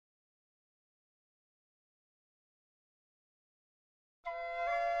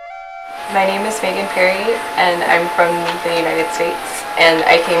My name is Megan Perry, and I'm from the United States, and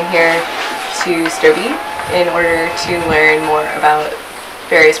I came here to Stobi in order to learn more about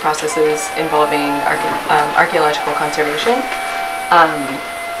various processes involving archaeological conservation.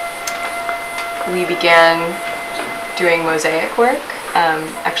 We began doing mosaic work,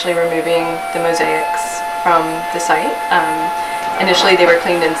 actually removing the mosaics from the site. Initially they were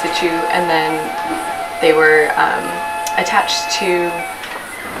cleaned in situ, and then they were attached to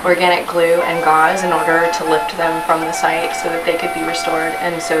organic glue and gauze in order to lift them from the site so that they could be restored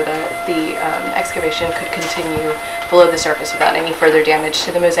and so that the excavation could continue below the surface without any further damage to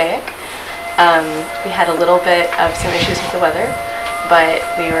the mosaic. We had a little bit of some issues with the weather, but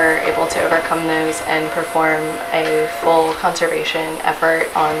we were able to overcome those and perform a full conservation effort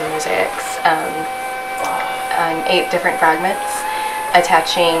on the mosaics on 8 different fragments,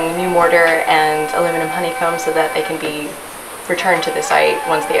 attaching new mortar and aluminum honeycomb so that they can be returned to the site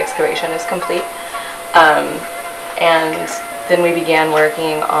once the excavation is complete. And then we began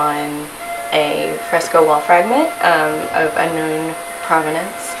working on a fresco wall fragment of unknown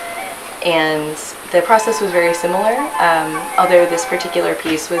provenance, and the process was very similar, although this particular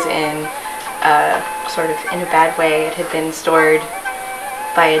piece was in sort of in a bad way. It had been stored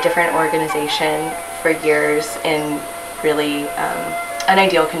by a different organization for years in really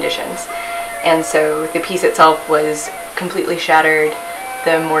unideal conditions, and so the piece itself was completely shattered.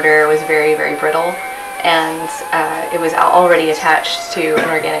 The mortar was very, very brittle, and it was already attached to an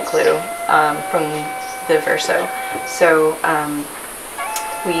organic glue from the verso. So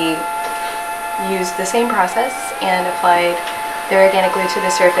we used the same process and applied the organic glue to the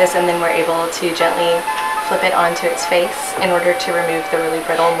surface, and then we're able to gently flip it onto its face in order to remove the really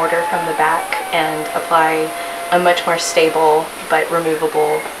brittle mortar from the back and apply a much more stable but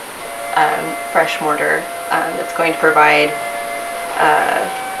removable fresh mortar that's going to provide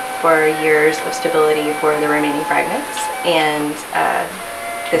for years of stability for the remaining fragments. And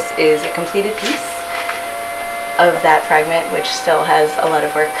this is a completed piece of that fragment, which still has a lot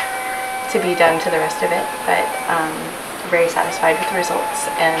of work to be done to the rest of it, but very satisfied with the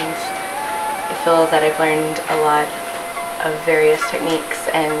results, and I feel that I've learned a lot of various techniques,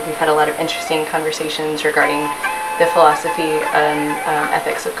 and we've had a lot of interesting conversations regarding the philosophy and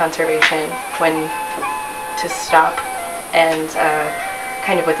ethics of conservation, when to stop, and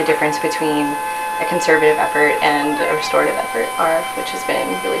kind of what the difference between a conservative effort and a restorative effort are, which has been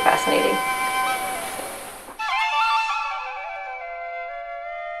really fascinating.